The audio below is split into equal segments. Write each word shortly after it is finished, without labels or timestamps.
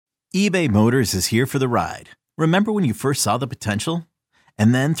eBay Motors is here for the ride. Remember when you first saw the potential?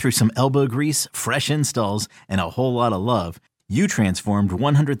 And then through some elbow grease, fresh installs, and a whole lot of love, you transformed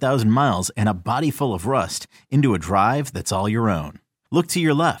 100,000 miles and a body full of rust into a drive that's all your own. Look to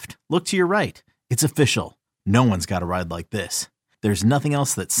your left. Look to your right. It's official. No one's got a ride like this. There's nothing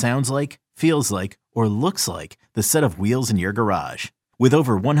else that sounds like, feels like, or looks like the set of wheels in your garage. With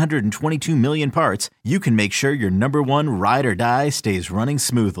over 122 million parts, you can make sure your number one ride or die stays running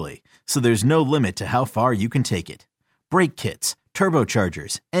smoothly. So there's no limit to how far you can take it. Brake kits,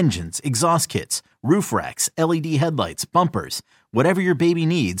 turbochargers, engines, exhaust kits, roof racks, LED headlights, bumpers, whatever your baby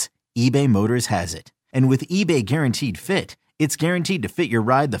needs, eBay Motors has it. And with eBay Guaranteed Fit, it's guaranteed to fit your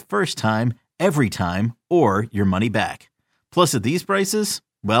ride the first time, every time, or your money back. Plus at these prices,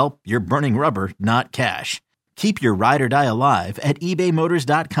 well, you're burning rubber, not cash. Keep your ride or die alive at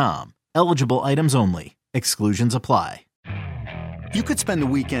ebaymotors.com. Eligible items only. Exclusions apply. You could spend the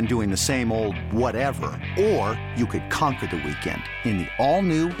weekend doing the same old whatever, or you could conquer the weekend in the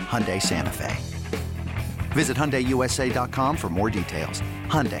all-new Hyundai Santa Fe. Visit HyundaiUSA.com for more details.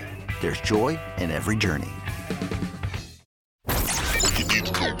 Hyundai, there's joy in every journey.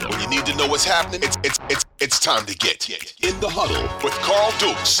 When you need to know what's happening, it's time to get in the huddle with Carl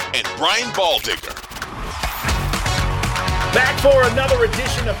Dukes and Brian Baldinger. Back for another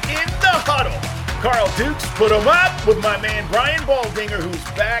edition of In the Huddle. Carl Dukes put him up with my man Brian Baldinger, who's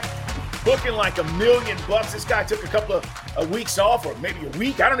back booking like $1 million. This guy took a couple of weeks off, or maybe a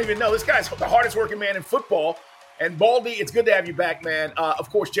week. I don't even know. This guy's the hardest working man in football. And Baldy, it's good to have you back, man. Of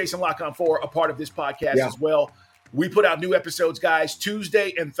course, Jason Lock-on-4, a part of this podcast as well. We put out new episodes, guys,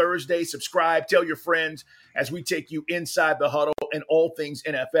 Tuesday and Thursday. Subscribe, tell your friends as we take you inside the huddle and all things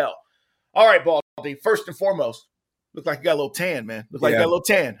NFL. All right, Baldy, first and foremost, look like you got a little tan, man. Look like you got a little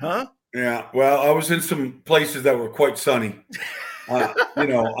tan, huh? Yeah, well, I was in some places that were quite sunny. I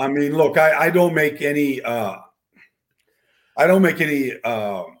mean, look, I don't make any I'm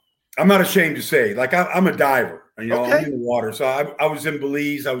not ashamed to say, like, I'm a diver, okay. I'm in the water. So I was in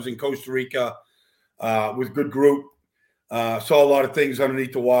Belize, I was in Costa Rica with a good group, saw a lot of things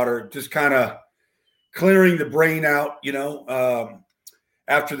underneath the water, just kind of clearing the brain out,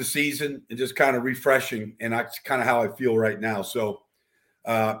 after the season and just kind of refreshing. And that's kind of how I feel right now. So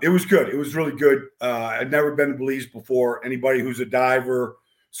it was good. It was really good. I'd never been to Belize before. Anybody who's a diver,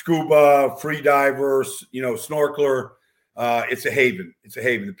 scuba, free diver, snorkeler, it's a haven. It's a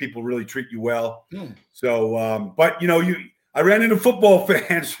haven. The people really treat you well. So, but I ran into football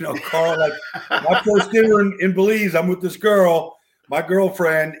fans, Carl, like my first dinner in Belize, I'm with this girl, my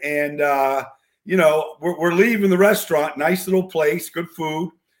girlfriend, and, we're leaving the restaurant, nice little place, good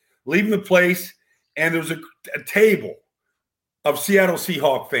food, leaving the place, and there's a table of Seattle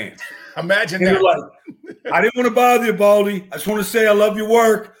Seahawks fans. Imagine and that. Like, I didn't want to bother you, Baldy. I just want to say I love your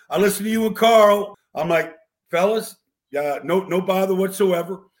work. I listen to you and Carl. I'm like, fellas, no bother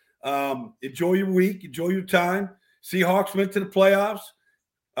whatsoever. Enjoy your week. Enjoy your time. Seahawks went to the playoffs.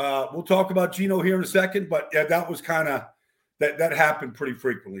 We'll talk about Geno here in a second, but yeah, that was kind of that happened pretty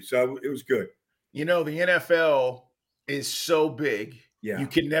frequently. So it was good. The NFL is so big. Yeah. You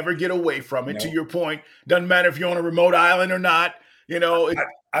can never get away from it. No. To your point, doesn't matter if you're on a remote island or not.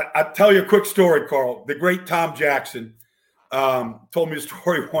 I'll tell you a quick story, Carl. The great Tom Jackson told me a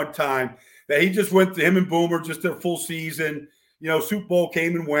story one time that he just went to him and Boomer, just their full season. Super Bowl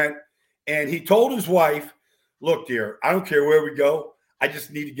came and went. And he told his wife, look, dear, I don't care where we go. I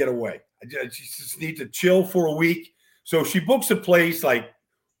just need to get away. I just need to chill for a week. So she books a place like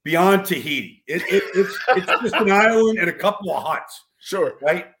beyond Tahiti. It's just an island and a couple of huts. Sure.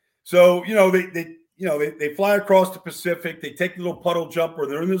 Right. So, they fly across the Pacific. They take the little puddle jumper.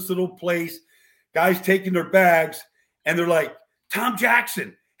 They're in this little place. Guys taking their bags. And they're like, Tom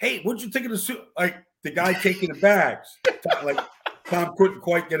Jackson, hey, what'd you think of the suit? Like the guy taking the bags. Like Tom couldn't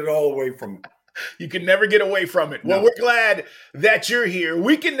quite get it all away from him. You can never get away from it. No. Well, we're glad that you're here.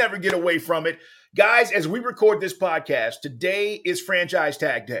 We can never get away from it. Guys, as we record this podcast, today is franchise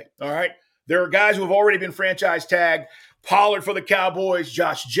tag day. All right. There are guys who have already been franchise tagged. Pollard for the Cowboys,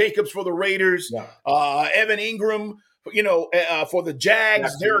 Josh Jacobs for the Raiders, Evan Ingram, for the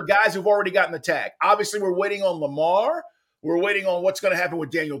Jags. There are guys who've already gotten the tag. Obviously, we're waiting on Lamar. We're waiting on what's going to happen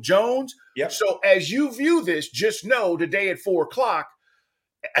with Daniel Jones. Yep. So as you view this, just know today at 4:00,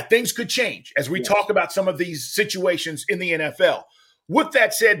 things could change as we talk about some of these situations in the NFL. With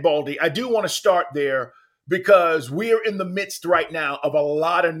that said, Baldy, I do want to start there because we are in the midst right now of a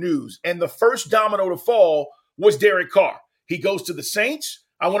lot of news. And the first domino to fall was Derek Carr. He goes to the Saints.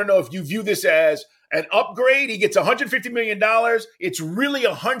 I want to know if you view this as an upgrade. He gets $150 million. It's really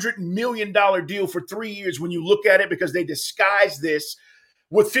a $100 million deal for 3 years when you look at it because they disguise this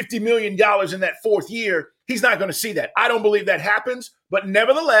with $50 million in that fourth year, he's not going to see that. I don't believe that happens. But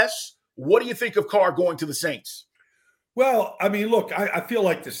nevertheless, what do you think of Carr going to the Saints? Well, I mean, look, I feel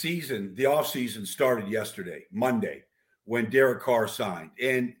like the offseason started yesterday, Monday, when Derek Carr signed.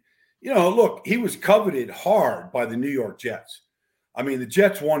 And, look, he was coveted hard by the New York Jets. I mean, the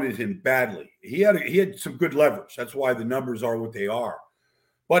Jets wanted him badly. He had some good leverage. That's why the numbers are what they are.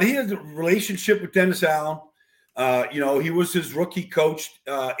 But he has a relationship with Dennis Allen. He was his rookie coach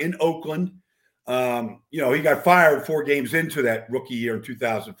in Oakland. He got fired 4 games into that rookie year in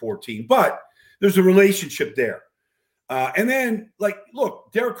 2014. But there's a relationship there. And then,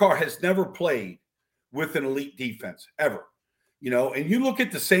 look, Derek Carr has never played with an elite defense ever. And you look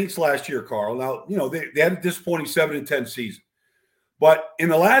at the Saints last year, Carl. Now, they had a disappointing 7-10 season. But in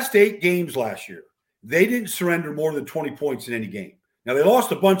the last 8 games last year, they didn't surrender more than 20 points in any game. Now, they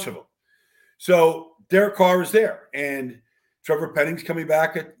lost a bunch of them. So Derek Carr is there. And Trevor Penning's coming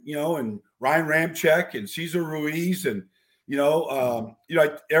back and Ryan Ramczyk and Cesar Ruiz and,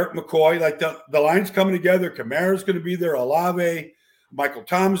 Eric McCoy, the line's coming together. Kamara's going to be there. Olave, Michael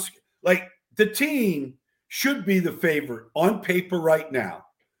Thomas. The team should be the favorite on paper right now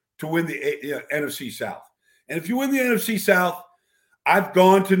to win the NFC South. And if you win the NFC South, I've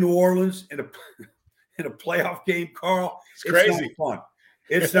gone to New Orleans in a playoff game, Carl. It's crazy. Not fun.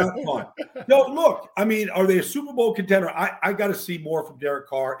 It's not fun. No, look, I mean, are they a Super Bowl contender? I got to see more from Derek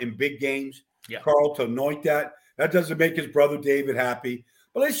Carr in big games, Carl, to anoint that. That doesn't make his brother David happy,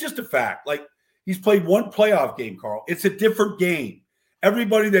 but it's just a fact. He's played 1 playoff game, Carl. It's a different game.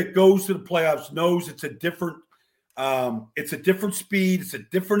 Everybody that goes to the playoffs knows it's a different speed. It's a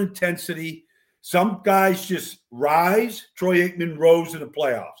different intensity. Some guys just rise. Troy Aikman rose in the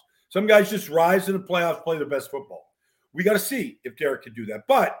playoffs. Some guys just rise in the playoffs, play their best football. We got to see if Derek can do that.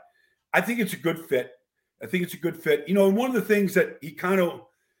 But I think it's a good fit. And one of the things that he kind of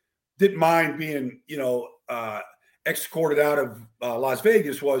didn't mind being, escorted out of Las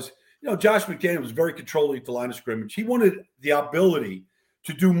Vegas was, Josh McDaniels was very controlling at the line of scrimmage. He wanted the ability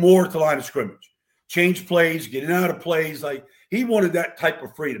to do more at the line of scrimmage, change plays, get in and out of plays. He wanted that type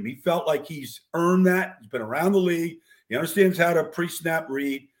of freedom. He felt like he's earned that. He's been around the league. He understands how to pre-snap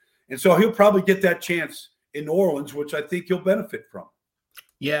read. And so he'll probably get that chance in New Orleans, which I think he'll benefit from.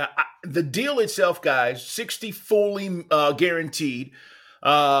 Yeah, the deal itself, guys, $60 fully guaranteed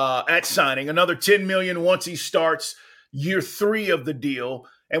at signing, another $10 million once he starts year 3 of the deal.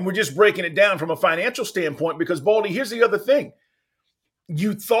 And we're just breaking it down from a financial standpoint because, Baldy, here's the other thing.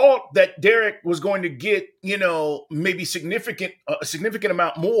 You thought that Derek was going to get, maybe a significant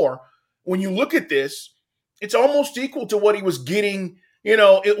amount more. When you look at this, it's almost equal to what he was getting,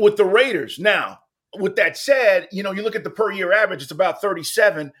 with the Raiders. Now, with that said, you look at the per year average, it's about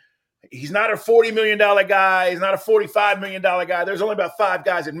 37. He's not a $40 million guy. He's not a $45 million guy. There's only about 5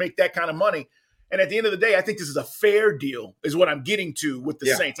 guys that make that kind of money. And at the end of the day, I think this is a fair deal is what I'm getting to with the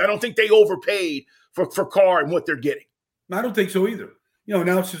Saints. I don't think they overpaid for Carr and what they're getting. I don't think so either.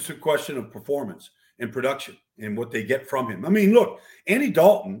 Now it's just a question of performance and production and what they get from him. I mean, look, Andy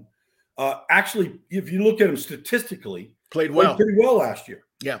Dalton, actually, if you look at him statistically, played pretty well last year.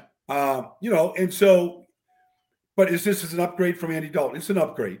 Yeah. And so, but is this an upgrade from Andy Dalton? It's an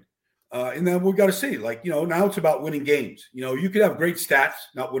upgrade. And then we've got to see, now it's about winning games. You could have great stats,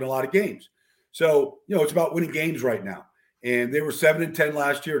 not win a lot of games. So, it's about winning games right now. And they were 7-10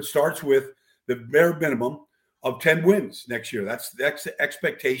 last year. It starts with the bare minimum of 10 wins next year. That's the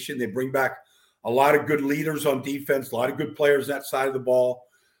expectation. They bring back a lot of good leaders on defense, a lot of good players that side of the ball.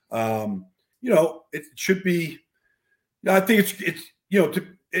 It should be, I think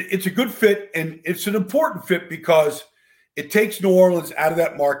it's a good fit, and it's an important fit because it takes New Orleans out of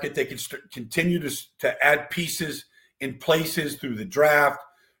that market. They can continue to add pieces in places through the draft.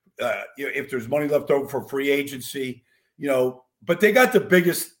 If there's money left over for free agency, but they got the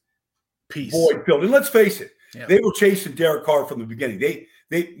biggest piece void filled. And let's face it, they were chasing Derek Carr from the beginning.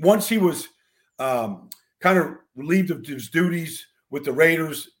 They once he was kind of relieved of his duties with the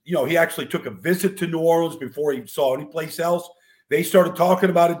Raiders, he actually took a visit to New Orleans before he saw any place else. They started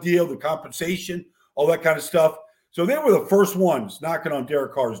talking about a deal, the compensation, all that kind of stuff. So they were the first ones knocking on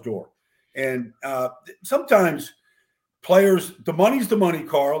Derek Carr's door. And sometimes players, the money's the money,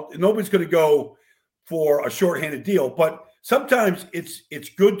 Carl. Nobody's going to go for a shorthanded deal, but sometimes it's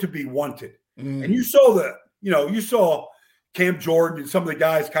good to be wanted. Mm. And you saw you saw Cam Jordan and some of the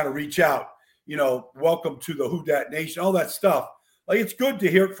guys kind of reach out, welcome to the Who Dat Nation, all that stuff. It's good to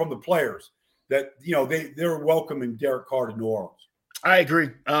hear it from the players that, they're welcoming Derek Carr to New Orleans. I agree.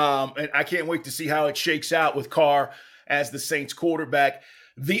 And I can't wait to see how it shakes out with Carr as the Saints quarterback.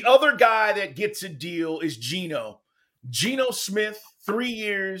 The other guy that gets a deal is Geno Smith, 3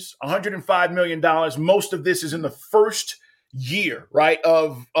 years, $105 million. Most of this is in the first year, right,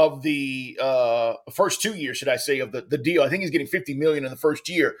 of the first 2 years, should I say, of the deal. I think he's getting $50 million in the first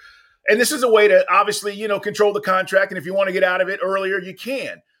year. And this is a way to obviously, control the contract. And if you want to get out of it earlier, you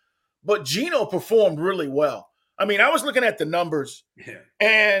can. But Geno performed really well. I mean, I was looking at the numbers,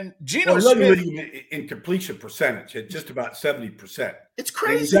 and Geno Smith in completion percentage at just about 70%. It's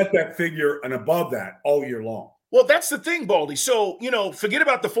crazy. And he's at that figure and above that all year long. Well, that's the thing, Baldy. So, forget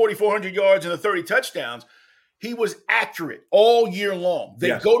about the 4,400 yards and the 30 touchdowns. He was accurate all year long.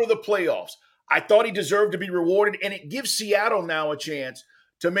 They go to the playoffs. I thought he deserved to be rewarded, and it gives Seattle now a chance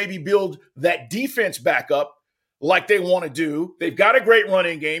to maybe build that defense back up like they want to do. They've got a great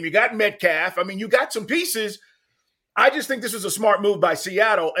running game. You got Metcalf. I mean, you got some pieces. I just think this was a smart move by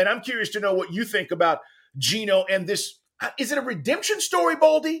Seattle, and I'm curious to know what you think about Geno and this. Is it a redemption story,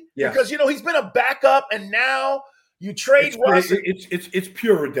 Baldy? Yeah. Because, he's been a backup, and now you trade Russ. It's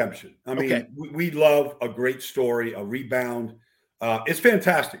pure redemption. I mean, we love a great story, a rebound. It's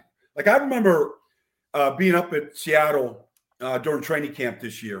fantastic. Like, I remember being up at Seattle during training camp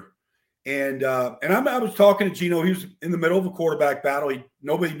this year, and I was talking to Geno. He was in the middle of a quarterback battle.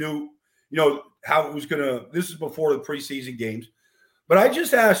 Nobody knew, how it was going to – this is before the preseason games. But I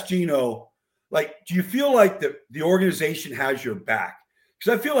just asked Geno, like, do you feel like the organization has your back?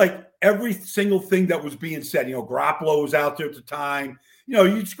 Because I feel like every single thing that was being said, Garoppolo was out there at the time.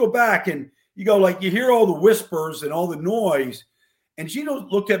 You just go back and you go, like, you hear all the whispers and all the noise. And Geno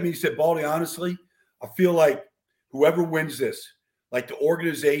looked at me and said, Baldy, honestly, I feel like whoever wins this, like, the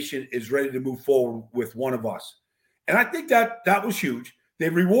organization is ready to move forward with one of us. And I think that was huge. They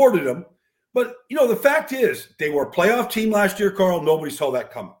rewarded him. But, the fact is, they were a playoff team last year, Carl. Nobody saw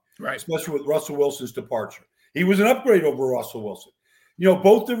that coming, right? Especially with Russell Wilson's departure. He was an upgrade over Russell Wilson.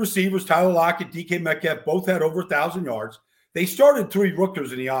 Both the receivers, Tyler Lockett, DK Metcalf, both had over 1,000 yards. They started 3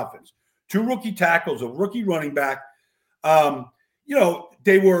 rookies in the offense, 2 rookie tackles, a rookie running back. You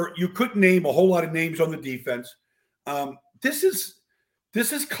couldn't name a whole lot of names on the defense. This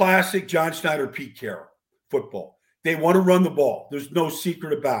is classic John Schneider, Pete Carroll football. They want to run the ball. There's no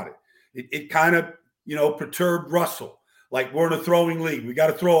secret about it. It kind of, perturbed Russell. Like, we're in a throwing league. We got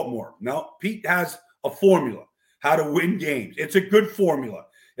to throw it more. No, Pete has a formula how to win games. It's a good formula.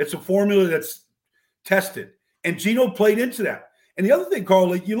 It's a formula that's tested. And Geno played into that. And the other thing, Carl,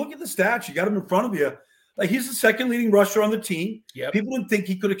 like, you look at the stats, you got him in front of you. Like, he's the second leading rusher on the team. Yep. People didn't think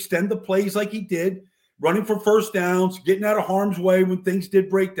he could extend the plays like he did, running for first downs, getting out of harm's way when things did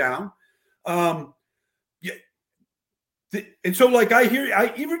break down. And so, like,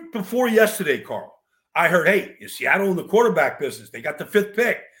 even before yesterday, Carl, I heard, hey, is Seattle in the quarterback business? They got the 5th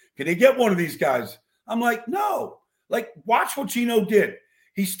pick. Can they get one of these guys? I'm like, no. Like, watch what Geno did.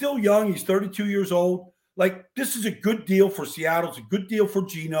 He's still young. He's 32 years old. Like, this is a good deal for Seattle. It's a good deal for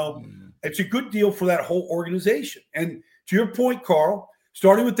Geno. Mm-hmm. It's a good deal for that whole organization. And to your point, Carl,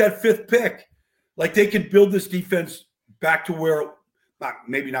 starting with that 5th pick, like, they can build this defense back to where,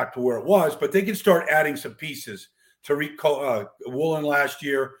 maybe not to where it was, but they can start adding some pieces. Tariq Woolen last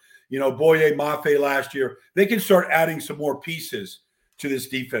year, Boye Mafe last year. They can start adding some more pieces to this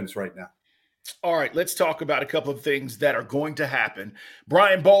defense right now. All right, let's talk about a couple of things that are going to happen.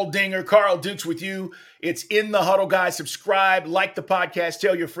 Brian Baldinger, Carl Dukes with you. It's In the Huddle, guys. Subscribe, like the podcast,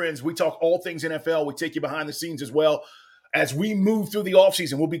 tell your friends. We talk all things NFL. We take you behind the scenes as well. As we move through the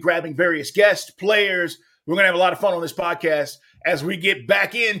offseason, we'll be grabbing various guests, players. We're going to have a lot of fun on this podcast as we get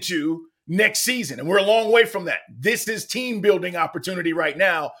back into next season. And we're a long way from that. This is team building opportunity right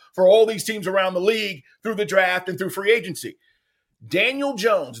now for all these teams around the league through the draft and through free agency. Daniel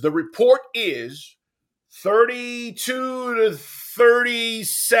Jones, the report is 32 to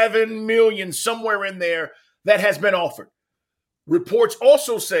 37 million, somewhere in there, that has been offered. Reports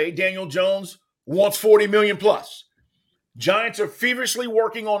also say Daniel Jones wants 40 million plus. Giants are feverishly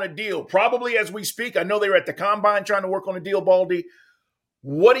working on a deal, probably as we speak. I know they were at the Combine trying to work on a deal, Baldy.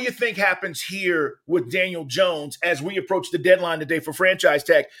 What do you think happens here with Daniel Jones as we approach the deadline today for franchise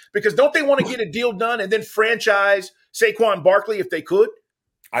tag? Because don't they want to get a deal done and then franchise Saquon Barkley if they could?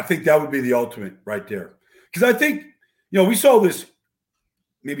 I think that would be the ultimate right there. Because I think, we saw this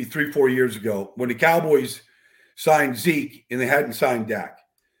maybe 3-4 years ago when the Cowboys signed Zeke and they hadn't signed Dak.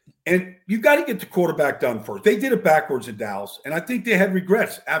 And you've got to get the quarterback done first. They did it backwards in Dallas, and I think they had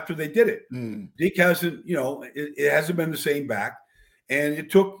regrets after they did it. Zeke hasn't, it hasn't been the same back. And it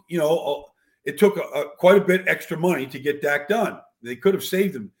took, quite a bit extra money to get Dak done. They could have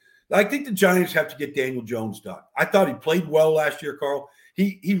saved him. I think the Giants have to get Daniel Jones done. I thought he played well last year, Carl.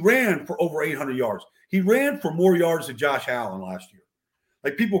 He ran for over 800 yards. He ran for more yards than Josh Allen last year.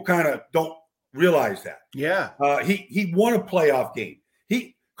 Like, people kind of don't realize that. Yeah. He won a playoff game.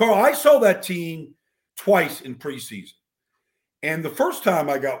 Carl, I saw that team twice in preseason. And the first time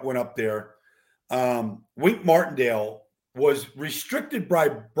I went up there, Wink Martindale was restricted by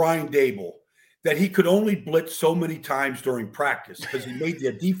Brian Dable that he could only blitz so many times during practice because he made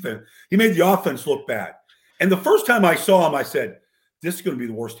the offense look bad. And the first time I saw him, I said, this is going to be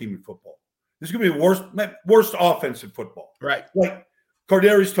the worst team in football. This is going to be the worst offense in football. Right. Like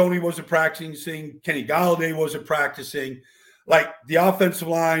Kadarius Toney wasn't practicing. Kenny Golladay wasn't practicing. Like the offensive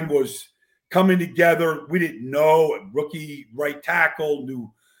line was coming together. We didn't know. Rookie right tackle,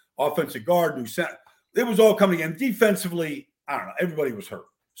 new offensive guard, new center. It was all coming in. Defensively, I don't know. Everybody was hurt.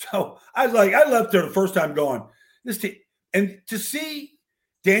 So I left there the first time going, this team. And to see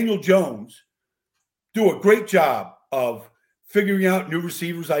Daniel Jones do a great job of figuring out new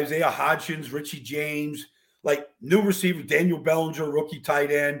receivers, Isaiah Hodgins, Richie James, like new receiver, Daniel Bellinger, rookie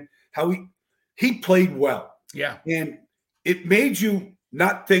tight end, how he played well. Yeah. And it made you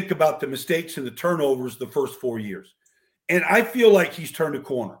not think about the mistakes and the turnovers the first 4 years. And I feel like he's turned a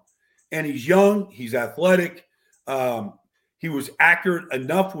corner. And he's young. He's athletic. He was accurate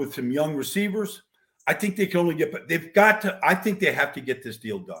enough with some young receivers. I think they can only but they've got to, I think they have to get this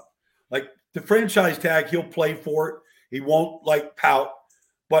deal done. Like the franchise tag, he'll play for it. He won't pout,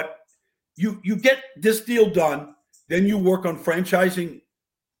 but you get this deal done. Then you work on franchising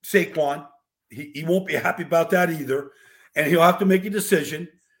Saquon. He won't be happy about that either. And he'll have to make a decision,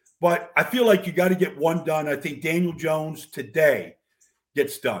 but I feel like you got to get one done. I think Daniel Jones today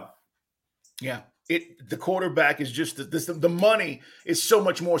gets done. Yeah. The quarterback is just the money is so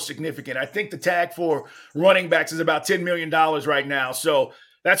much more significant. I think the tag for running backs is about $10 million right now. So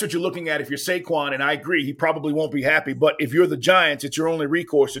that's what you're looking at if you're Saquon. And I agree, he probably won't be happy. But if you're the Giants, it's your only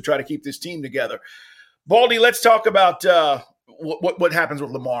recourse to try to keep this team together. Baldy, let's talk about what happens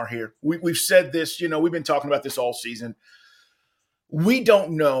with Lamar here. We've said this, we've been talking about this all season. We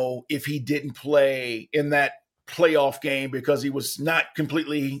don't know if he didn't play in that playoff game because he was not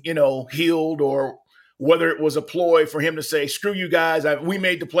completely, healed, or whether it was a ploy for him to say, screw you guys, we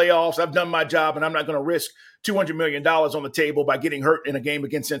made the playoffs, I've done my job, and I'm not going to risk $200 million on the table by getting hurt in a game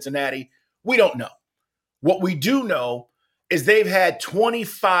against Cincinnati. We don't know. What we do know is they've had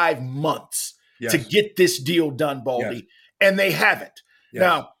 25 months to get this deal done, Baldy, and they haven't. Yes.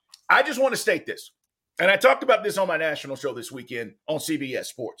 Now, I just want to state this, and I talked about this on my national show this weekend on CBS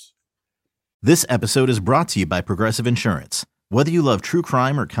Sports. This episode is brought to you by Progressive Insurance. Whether you love true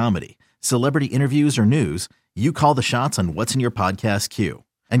crime or comedy, celebrity interviews or news, you call the shots on what's in your podcast queue.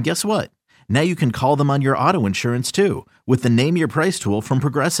 And guess what? Now you can call them on your auto insurance too with the Name Your Price tool from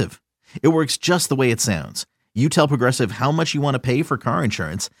Progressive. It works just the way it sounds. You tell Progressive how much you want to pay for car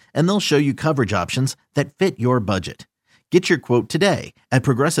insurance, and they'll show you coverage options that fit your budget. Get your quote today at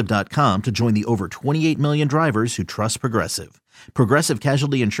Progressive.com to join the over 28 million drivers who trust Progressive. Progressive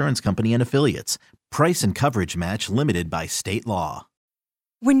Casualty Insurance Company and Affiliates. Price and coverage match limited by state law.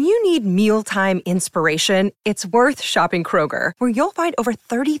 When you need mealtime inspiration, it's worth shopping Kroger, where you'll find over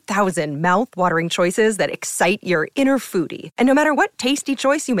 30,000 mouth-watering choices that excite your inner foodie. And no matter what tasty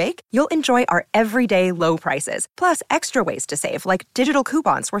choice you make, you'll enjoy our everyday low prices, plus extra ways to save, like digital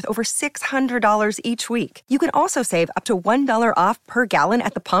coupons worth over $600 each week. You can also save up to $1 off per gallon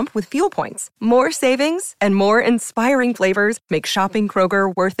at the pump with fuel points. More savings and more inspiring flavors make shopping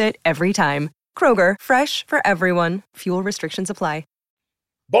Kroger worth it every time. Kroger, fresh for everyone. Fuel restrictions apply.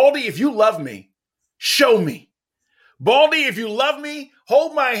 Baldy, if you love me, show me. Baldy, if you love me,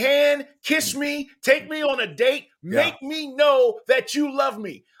 hold my hand, kiss me, take me on a date, make me know that you love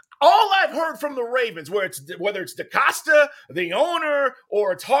me. All I've heard from the Ravens, whether it's DeCosta, the owner,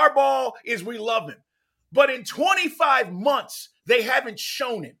 or it's Harbaugh, is we love him. But in 25 months, they haven't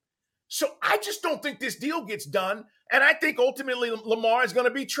shown it. So I just don't think this deal gets done, and I think ultimately Lamar is going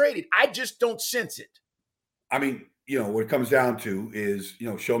to be traded. I just don't sense it. I mean, what it comes down to is,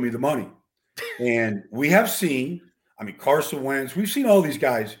 show me the money. And we have seen, Carson Wentz, we've seen all these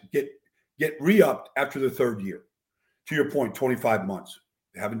guys get re-upped after the third year. To your point, 25 months.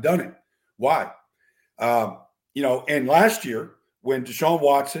 They haven't done it. Why? And last year, when Deshaun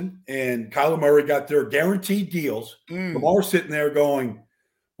Watson and Kyler Murray got their guaranteed deals, Lamar's sitting there going,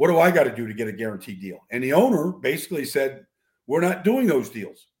 what do I got to do to get a guaranteed deal? And the owner basically said, we're not doing those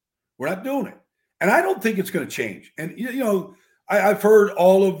deals. We're not doing it. And I don't think it's going to change. And, I've heard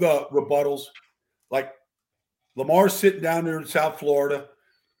all of the rebuttals, like Lamar's sitting down there in South Florida,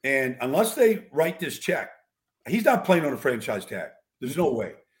 and unless they write this check, he's not playing on a franchise tag. There's no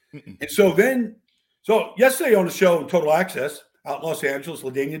way. And so yesterday on the show in Total Access out in Los Angeles,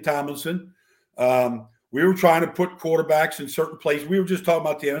 LaDainian Tomlinson, we were trying to put quarterbacks in certain places. We were just talking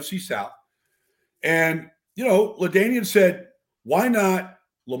about the NFC South. And, LaDainian said, why not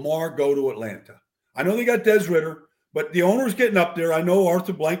Lamar go to Atlanta? I know they got Des Ridder, but the owner's getting up there. I know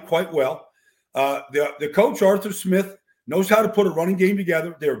Arthur Blank quite well. The coach, Arthur Smith, knows how to put a running game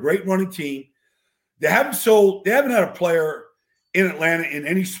together. They're a great running team. They haven't had a player in Atlanta in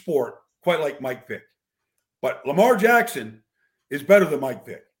any sport quite like Mike Vick. But Lamar Jackson is better than Mike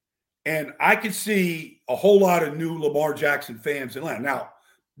Vick. And I could see a whole lot of new Lamar Jackson fans in Atlanta. Now,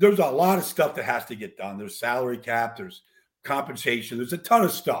 there's a lot of stuff that has to get done. There's salary cap, there's compensation, there's a ton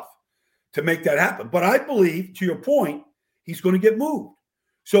of stuff to make that happen. But I believe, to your point, he's going to get moved.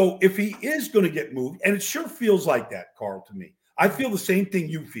 So if he is going to get moved, and it sure feels like that, Carl, to me. I feel the same thing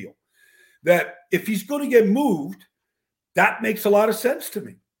you feel, that if he's going to get moved, that makes a lot of sense to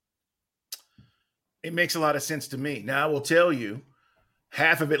me. It makes a lot of sense to me. Now, I will tell you,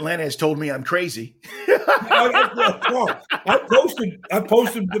 half of Atlanta has told me I'm crazy. I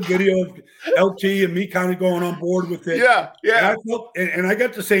posted the video of LT and me kind of going on board with it. Yeah. And I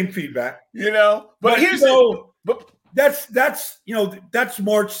got the same feedback. But here's that's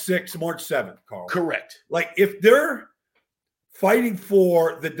March 6th, March 7th, Carl. Correct. Like if they're fighting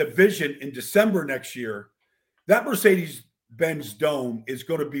for the division in December next year, that Mercedes-Benz Dome is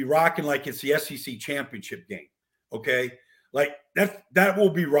going to be rocking like it's the SEC championship game. Okay. Like that will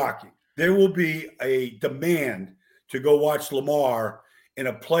be rocking. There will be a demand to go watch Lamar in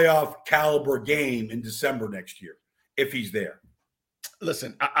a playoff caliber game in December next year, if he's there.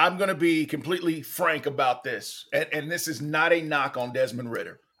 Listen, I'm going to be completely frank about this, and this is not a knock on Desmond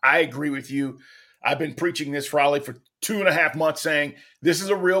Ridder. I agree with you. I've been preaching this probably for 2.5 months, saying this is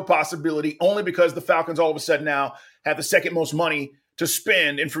a real possibility only because the Falcons all of a sudden now have the second most money to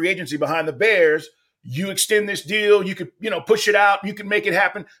spend in free agency behind the Bears. You extend this deal, you could, push it out, you can make it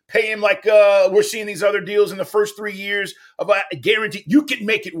happen, pay him like we're seeing these other deals in the first 3 years of a guarantee. You can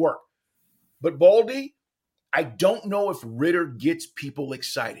make it work. But Baldy, I don't know if Ridder gets people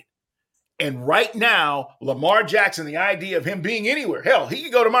excited. And right now, Lamar Jackson, the idea of him being anywhere, hell, he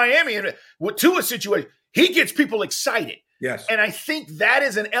could go to Miami and to a situation, he gets people excited. Yes. And I think that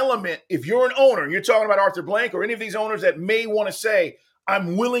is an element, if you're an owner, you're talking about Arthur Blank or any of these owners that may want to say,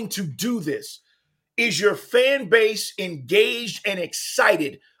 I'm willing to do this. Is your fan base engaged and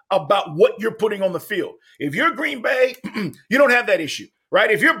excited about what you're putting on the field? If you're Green Bay, you don't have that issue, right?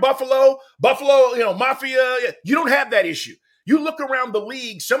 If you're Buffalo, Mafia, you don't have that issue. You look around the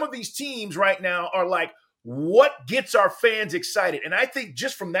league, some of these teams right now are like, what gets our fans excited? And I think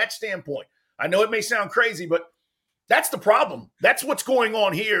just from that standpoint, I know it may sound crazy, but that's the problem. That's what's going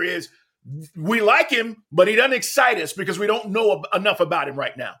on here is we like him, but he doesn't excite us because we don't know enough about him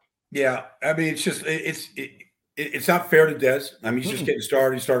right now. Yeah, I mean, it's just it's not fair to Des. I mean, he's just getting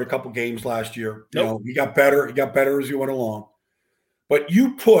started. He started a couple games last year. He got better. He got better as he went along. But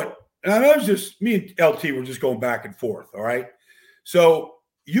you put, and I know it's just me and LT were just going back and forth. All right, so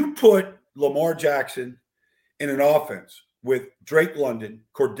you put Lamar Jackson in an offense with Drake London,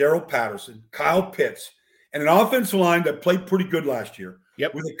 Cordero Patterson, Kyle Pitts, and an offensive line that played pretty good last year.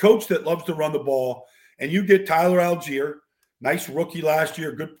 Yep. With a coach that loves to run the ball, and you get Tyler Algier. Nice rookie last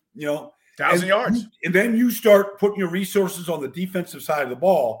year, good, 1,000 yards. And then you start putting your resources on the defensive side of the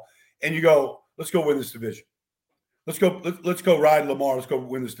ball, and you go, let's go win this division. Let's go ride Lamar. Let's go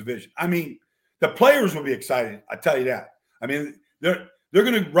win this division. I mean, the players will be excited. I tell you that. I mean, they're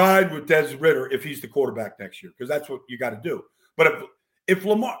going to ride with Des Ridder if he's the quarterback next year because that's what you got to do. But if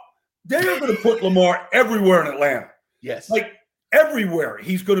Lamar, they're going to put Lamar everywhere in Atlanta. Yes, like. Everywhere.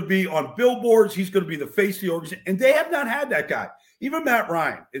 He's going to be on billboards. He's going to be the face of the organization. And they have not had that guy. Even Matt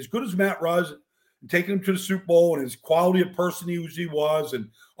Ryan, as good as Matt was, taking him to the Super Bowl and his quality of person he was and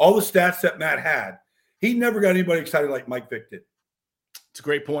all the stats that Matt had, he never got anybody excited like Mike Vick did. It's a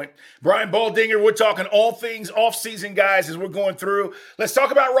great point. Brian Baldinger, we're talking all things offseason, guys, as we're going through. Let's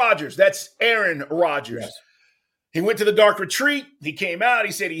talk about Rodgers. That's Aaron Rodgers. Yes. He went to the dark retreat. He came out.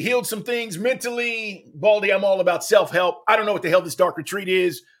 He said he healed some things mentally. Baldy, I'm all about self-help. I don't know what the hell this dark retreat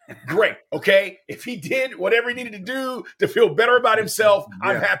is. Great, okay? If he did whatever he needed to do to feel better about himself,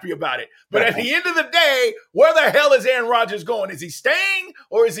 I'm happy about it. But at the end of the day, where the hell is Aaron Rodgers going? Is he staying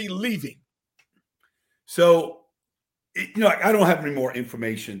or is he leaving? So, I don't have any more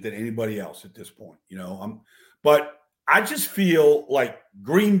information than anybody else at this point, but I just feel like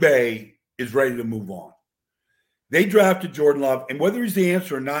Green Bay is ready to move on. They drafted Jordan Love, and whether he's the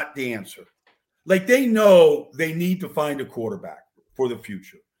answer or not the answer, like they know they need to find a quarterback for the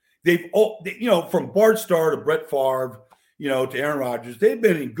future. From Bart Starr to Brett Favre, to Aaron Rodgers, they've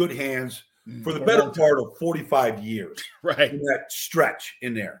been in good hands for the better part of 45 years. Right. In that stretch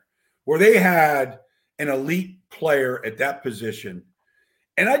in there where they had an elite player at that position.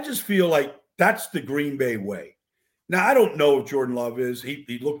 And I just feel like that's the Green Bay way. Now, I don't know if Jordan Love is.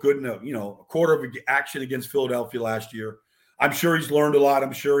 He looked good in a quarter of action against Philadelphia last year. I'm sure he's learned a lot.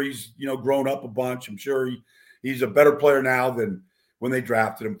 I'm sure he's, grown up a bunch. I'm sure he's a better player now than when they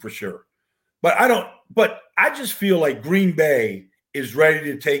drafted him for sure. But I just feel like Green Bay is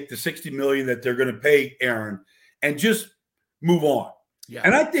ready to take the $60 million that they're going to pay Aaron and just move on. Yeah.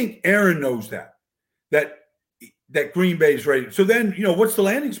 And I think Aaron knows that Green Bay is ready. So then, what's the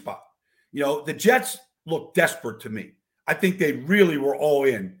landing spot? The Jets look desperate to me. I think they really were all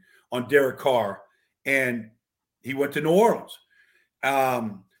in on Derek Carr, and he went to New Orleans.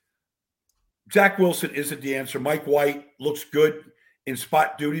 Zach Wilson isn't the answer. Mike White looks good in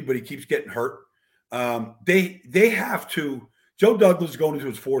spot duty, but he keeps getting hurt. They have to. Joe Douglas is going into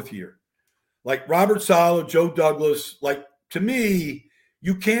his fourth year. Like Robert Saleh, Joe Douglas, to me,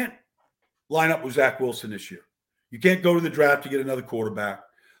 you can't line up with Zach Wilson this year. You can't go to the draft to get another quarterback.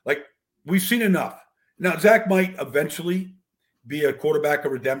 We've seen enough. Now, Zach might eventually be a quarterback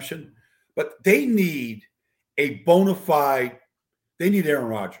of redemption, but they need a bona fide – they need Aaron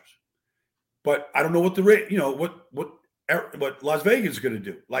Rodgers. But I don't know what what Las Vegas is going to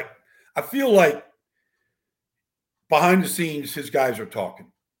do. I feel like behind the scenes, his guys are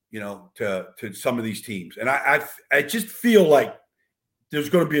talking, to some of these teams. And I just feel like there's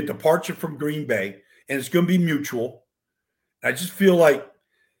going to be a departure from Green Bay, and it's going to be mutual. I just feel like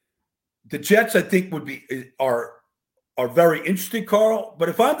the Jets, I think, are very interested, Carl. But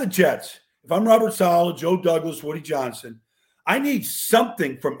if I'm the Jets, if I'm Robert Saleh, Joe Douglas, Woody Johnson, I need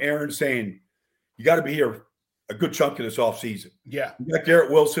something from Aaron saying, you got to be here a good chunk of this offseason. Yeah. We got Garrett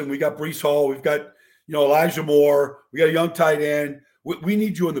Wilson. We got Breece Hall. We've got, Elijah Moore. We got a young tight end. We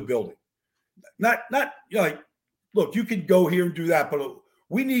need you in the building. Not look, you can go here and do that, but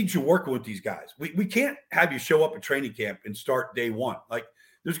we need you working with these guys. We can't have you show up at training camp and start day one.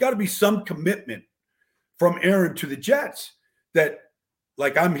 There's got to be some commitment from Aaron to the Jets that,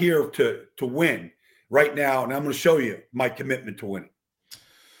 I'm here to win right now, and I'm going to show you my commitment to winning.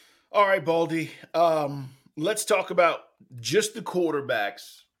 All right, Baldy. Let's talk about just the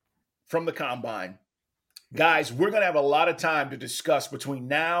quarterbacks from the combine. Guys, we're going to have a lot of time to discuss between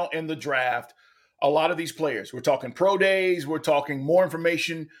now and the draft a lot of these players. We're talking pro days. We're talking more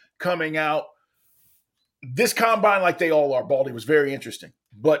information coming out. This combine, like they all are, Baldy, was very interesting.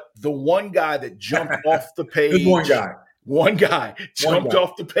 But the one guy that jumped off the page, one guy jumped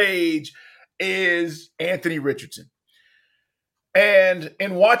off the page is Anthony Richardson. And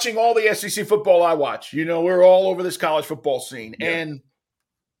in watching all the SEC football I watch, we're all over this college football scene. Yeah. And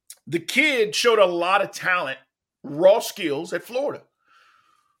the kid showed a lot of talent, raw skills at Florida.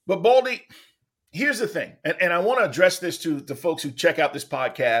 But Baldy, here's the thing. And I want to address this to the folks who check out this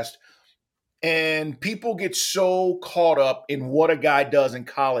podcast. And people get so caught up in what a guy does in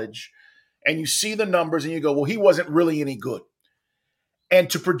college. And you see the numbers and you go, well, he wasn't really any good. And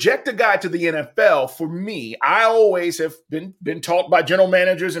to project a guy to the NFL, for me, I always have been taught by general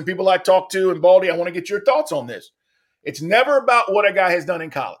managers and people I talk to, and Baldy, I want to get your thoughts on this. It's never about what a guy has done in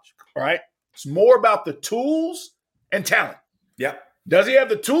college, all right? It's more about the tools and talent. Yeah. Does he have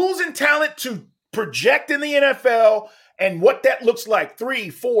the tools and talent to project in the NFL and what that looks like 3,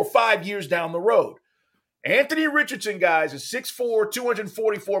 4, 5 years down the road? Anthony Richardson, guys, is 6'4",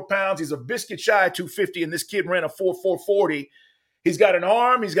 244 pounds. He's a biscuit shy of 250, and this kid ran a 4.4 40. He's got an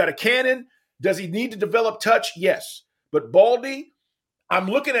arm. He's got a cannon. Does he need to develop touch? Yes. But Baldy, I'm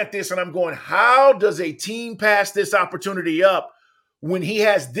looking at this and I'm going, how does a team pass this opportunity up when he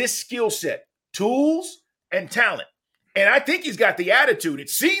has this skill set, tools and talent? And I think he's got the attitude. It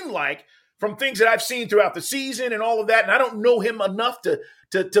seemed like from things that I've seen throughout the season and all of that, and I don't know him enough to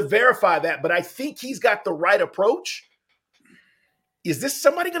verify that, but I think he's got the right approach. Is this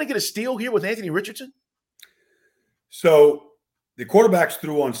somebody going to get a steal here with Anthony Richardson? So the quarterbacks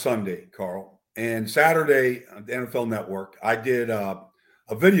threw on Sunday, Carl, and Saturday on the NFL Network, I did a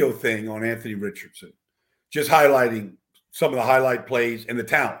video thing on Anthony Richardson, just highlighting some of the highlight plays and the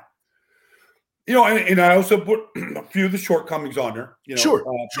talent. And I also put a few of the shortcomings on there, sure.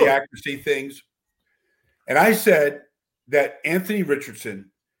 The accuracy things. And I said that Anthony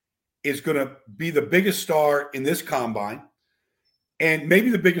Richardson is going to be the biggest star in this combine and maybe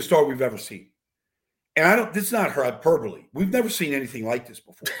the biggest star we've ever seen. And this is not hyperbole. We've never seen anything like this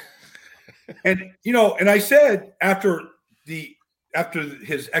before. And I said after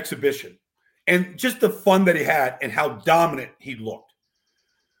his exhibition and just the fun that he had and how dominant he looked,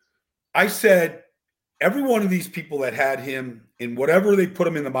 I said, every one of these people that had him in whatever they put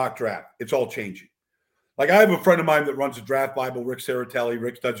him in the mock draft, it's all changing. I have a friend of mine that runs a draft Bible, Rick Saratelli.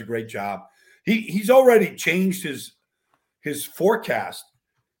 Rick does a great job. He's already changed his forecast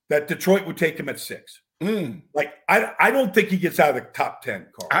that Detroit would take him at 6. Like, I don't think he gets out of the top 10,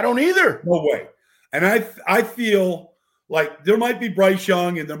 Carl. I don't either. No way. And I feel like there might be Bryce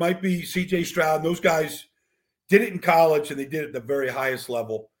Young and there might be C.J. Stroud. And those guys did it in college and they did it at the very highest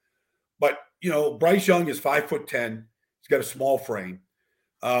level. But, Bryce Young is 5'10". He's got a small frame.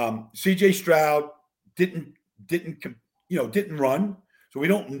 C.J. Stroud didn't run. So we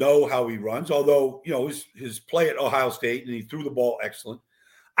don't know how he runs, although, his play at Ohio State and he threw the ball excellent.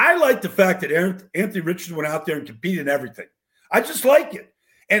 I like the fact that Anthony Richardson went out there and competed in everything. I just like it.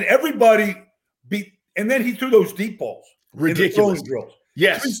 And everybody and then he threw those deep balls. Ridiculous. In the drills.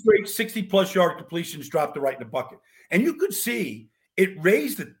 Yes. 3 straight 60-plus yard completions dropped it right in the bucket. And you could see it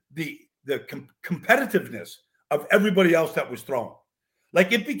raised the competitiveness of everybody else that was throwing.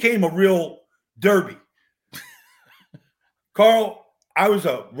 Like it became a real derby. Carl, I was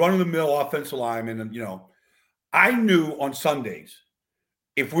a run-of-the-mill offensive lineman, and, I knew on Sundays,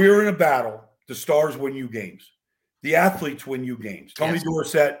 if we were in a battle, the stars win you games. The athletes win you games. Tony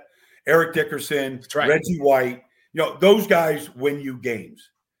Dorsett, Eric Dickerson, right. Reggie White, those guys win you games.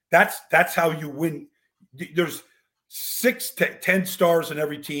 That's how you win. There's 6 to 10 stars in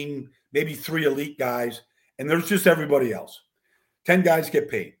every team, maybe 3 elite guys, and there's just everybody else. 10 guys get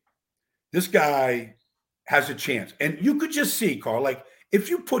paid. This guy has a chance. And you could just see, Carl, like if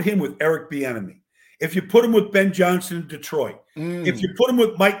you put him with Eric Bieniemy, if you put him with Ben Johnson in Detroit, if you put him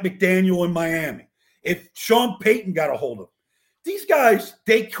with Mike McDaniel in Miami, if Sean Payton got a hold of him, these guys,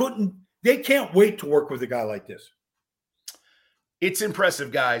 they can't wait to work with a guy like this. It's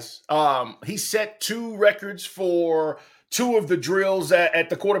impressive, guys. He set 2 records for 2 of the drills at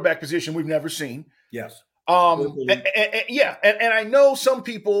the quarterback position we've never seen. Yes. And I know some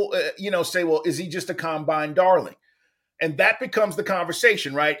people, say, well, is he just a combine darling? And that becomes the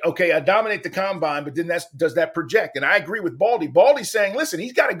conversation, right? Okay, I dominate the combine, but then does that project? And I agree with Baldy. Baldy's saying, listen,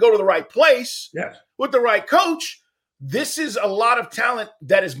 he's got to go to the right place with the right coach. This is a lot of talent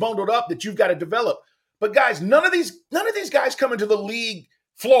that is bundled up that you've got to develop. But guys, none of these guys come into the league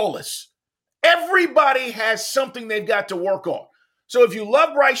flawless. Everybody has something they've got to work on. So if you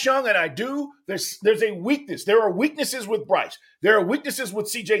love Bryce Young, and I do, there's a weakness. There are weaknesses with Bryce. There are weaknesses with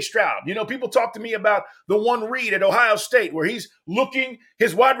C.J. Stroud. People talk to me about the one read at Ohio State where he's looking,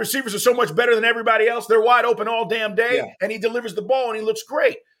 his wide receivers are so much better than everybody else. They're wide open all damn day, and he delivers the ball, and he looks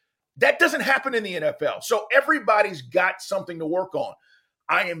great. That doesn't happen in the NFL. So everybody's got something to work on.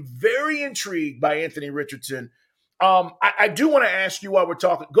 I am very intrigued by Anthony Richardson. I do want to ask you while we're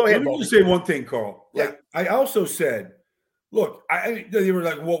talking. Go ahead, Let me Baldy. just say one thing, Carl. Yeah. Like, I also said, look, they were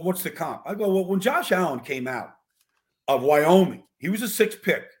like, well, what's the comp? I go, well, when Josh Allen came out of Wyoming, he was a 6th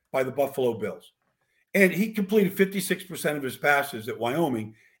pick by the Buffalo Bills. And he completed 56% of his passes at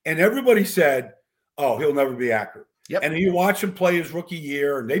Wyoming. And everybody said, oh, he'll never be accurate. Yep. And you watch him play his rookie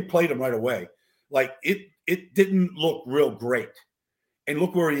year, and they played him right away. Like, it didn't look real great. And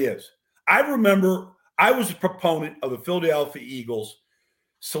look where he is. I remember I was a proponent of the Philadelphia Eagles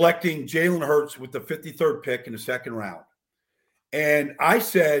selecting Jalen Hurts with the 53rd pick in the 2nd round. And I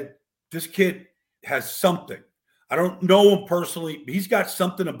said, this kid has something. I don't know him personally, but he's got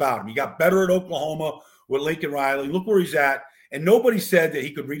something about him. He got better at Oklahoma with Lincoln Riley. Look where he's at. And nobody said that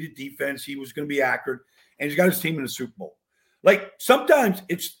he could read a defense. He was going to be accurate. And he's got his team in the Super Bowl. Like, sometimes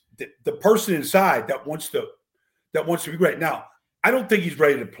it's the person inside that wants to be great. Now, I don't think he's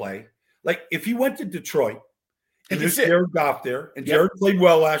ready to play. Like, if he went to Detroit and there's Jared Goff there, and Jared played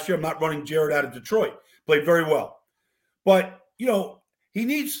well last year. I'm not running Jared out of Detroit. Played very well. But he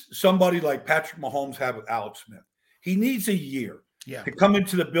needs somebody like Patrick Mahomes had with Alex Smith. He needs a year to come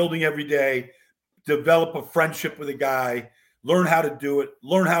into the building every day, develop a friendship with a guy, learn how to do it,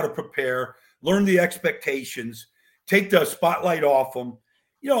 learn how to prepare, learn the expectations, take the spotlight off him,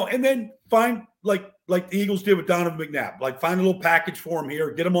 and then find, like the Eagles did with Donovan McNabb, like find a little package for him here,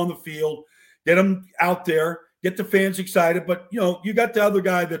 get him on the field, get him out there, get the fans excited. But, you got the other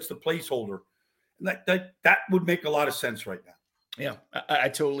guy that's the placeholder. And that would make a lot of sense right now. Yeah, I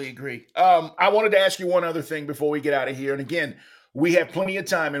totally agree. I wanted to ask you one other thing before we get out of here. And again, we have plenty of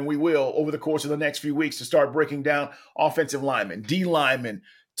time, and we will over the course of the next few weeks to start breaking down offensive linemen, D linemen,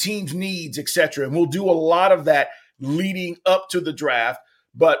 teams' needs, etc. And we'll do a lot of that leading up to the draft.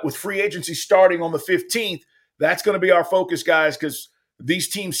 But with free agency starting on the 15th, that's going to be our focus, guys, because these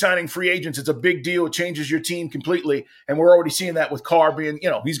teams signing free agents, it's a big deal. It changes your team completely. And we're already seeing that with Carr being,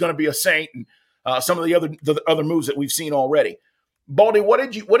 he's going to be a Saint, and some of the other moves that we've seen already. Baldy, what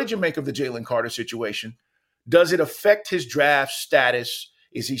did you make of the Jalen Carter situation? Does it affect his draft status?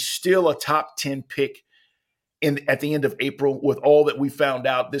 Is he still a top 10 pick at the end of April with all that we found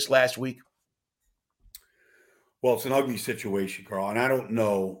out this last week? Well, it's an ugly situation, Carl, and I don't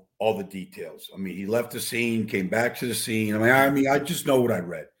know all the details. I mean, he left the scene, came back to the scene. I mean, I just know what I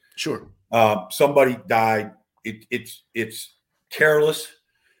read. Sure. Somebody died. It's careless.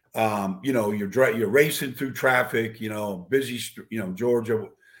 You're racing through traffic. Busy. Georgia.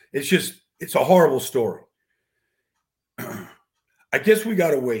 It's a horrible story. I guess we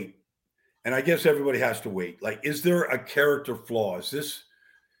got to wait, and I guess everybody has to wait. Like, is there a character flaw? Is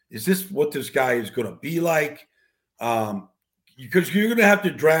this what this guy is going to be like? Because you're going to have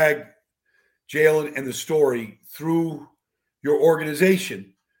to drag Jalen and the story through your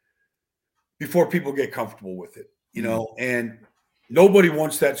organization before people get comfortable with it, and nobody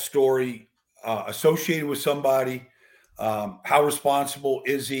wants that story associated with somebody. How responsible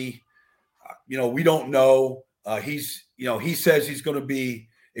is he? We don't know. He says he's going to be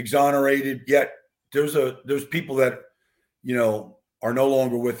exonerated, yet there's people that, are no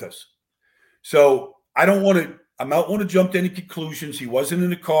longer with us. So I don't want to jump to any conclusions. He wasn't in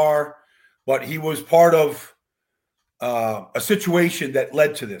the car, but he was part of a situation that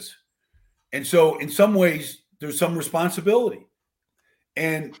led to this. And so in some ways, there's some responsibility.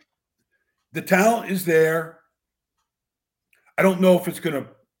 And the talent is there. I don't know if it's going to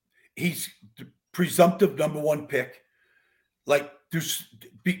 – he's the presumptive number one pick. Like,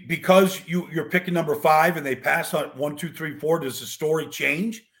 because you're picking number 5 and they pass on 1, 2, 3, 4, does the story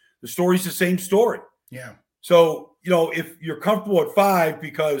change? The story's the same story. Yeah. So, if you're comfortable at 5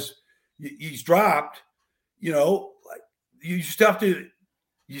 because he's dropped, you still have to,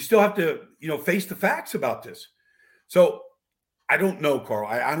 face the facts about this. So I don't know, Carl.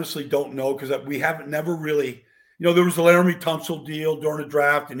 I honestly don't know, because we haven't never really, there was a Laramie Tunsil deal during the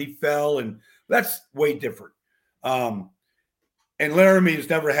draft and he fell, and that's way different. And Laramie has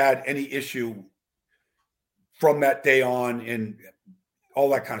never had any issue from that day on and all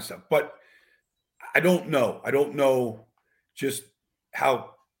that kind of stuff. But I don't know. I don't know just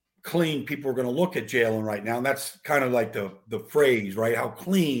how clean people are going to look at Jalen right now. And that's kind of like the phrase, right? How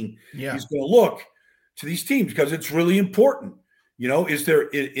clean he's going to look to these teams, because it's really important. Is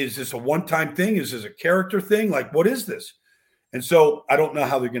this a one-time thing? Is this a character thing? Like, what is this? And so I don't know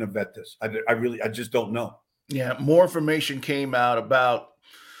how they're going to vet this. I just don't know. Yeah, more information came out about,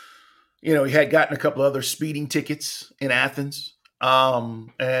 he had gotten a couple other speeding tickets in Athens.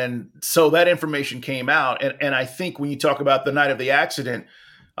 And so that information came out. And I think when you talk about the night of the accident,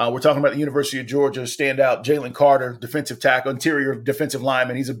 we're talking about the University of Georgia standout Jalen Carter, defensive tackle, interior defensive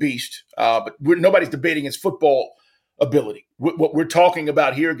lineman. He's a beast. But nobody's debating his football ability. What we're talking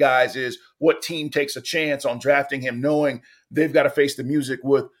about here, guys, is what team takes a chance on drafting him, knowing they've got to face the music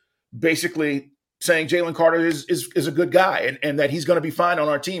with basically saying Jalen Carter is a good guy and that he's going to be fine on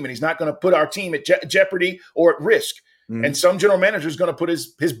our team and he's not going to put our team at jeopardy or at risk. Mm-hmm. And some general manager is going to put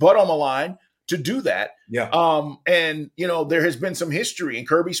his butt on the line to do that. Yeah. And there has been some history, and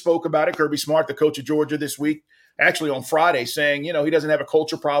Kirby spoke about it. Kirby Smart, the coach of Georgia this week, actually on Friday, saying, he doesn't have a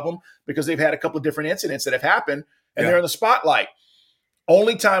culture problem because they've had a couple of different incidents that have happened and they're in the spotlight.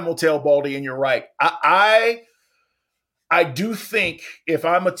 Only time will tell, Baldy, and you're right. I do think if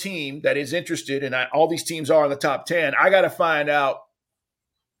I'm a team that is interested, and all these teams are in the top 10, I got to find out,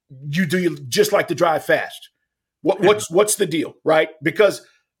 you just like to drive fast? What's the deal, right? Because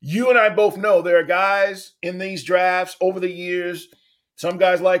you and I both know there are guys in these drafts over the years. Some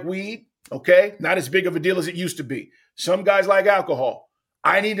guys like weed, okay, not as big of a deal as it used to be. Some guys like alcohol.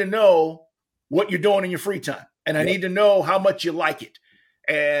 I need to know what you're doing in your free time, and I need to know how much you like it.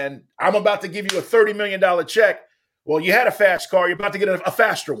 And I'm about to give you a $30 million check. Well, you had a fast car. You're about to get a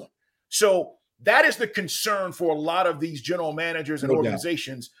faster one. So that is the concern for a lot of these general managers and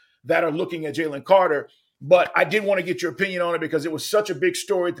organizations that are looking at Jalen Carter. But I did want to get your opinion on it because it was such a big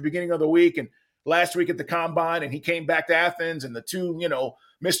story at the beginning of the week and last week at the Combine, and he came back to Athens and the 2,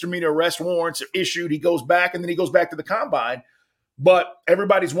 misdemeanor arrest warrants are issued. He goes back and then he goes back to the Combine. But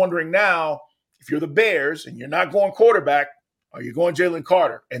everybody's wondering now, if you're the Bears and you're not going quarterback, are you going Jalen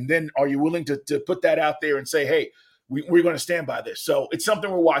Carter? And then are you willing to put that out there and say, hey, we're going to stand by this? So it's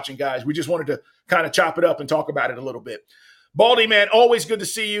something we're watching, guys. We just wanted to kind of chop it up and talk about it a little bit. Baldy, man, always good to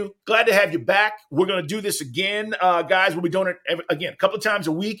see you. Glad to have you back. We're going to do this again, guys. We'll be doing it again a couple of times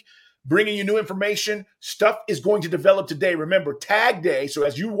a week, bringing you new information. Stuff is going to develop today. Remember, tag day. So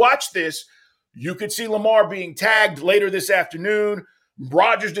as you watch this, you could see Lamar being tagged later this afternoon.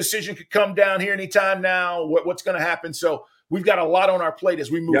 Rodgers' decision could come down here anytime now. What's going to happen? So we've got a lot on our plate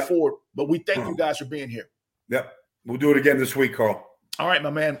as we move forward. But we thank you guys for being here. Yep. We'll do it again this week, Carl. All right,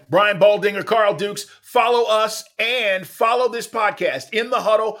 my man. Brian Baldinger, Carl Dukes. Follow us and follow this podcast, In the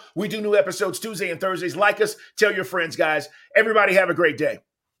Huddle. We do new episodes Tuesday and Thursdays. Like us. Tell your friends, guys. Everybody have a great day.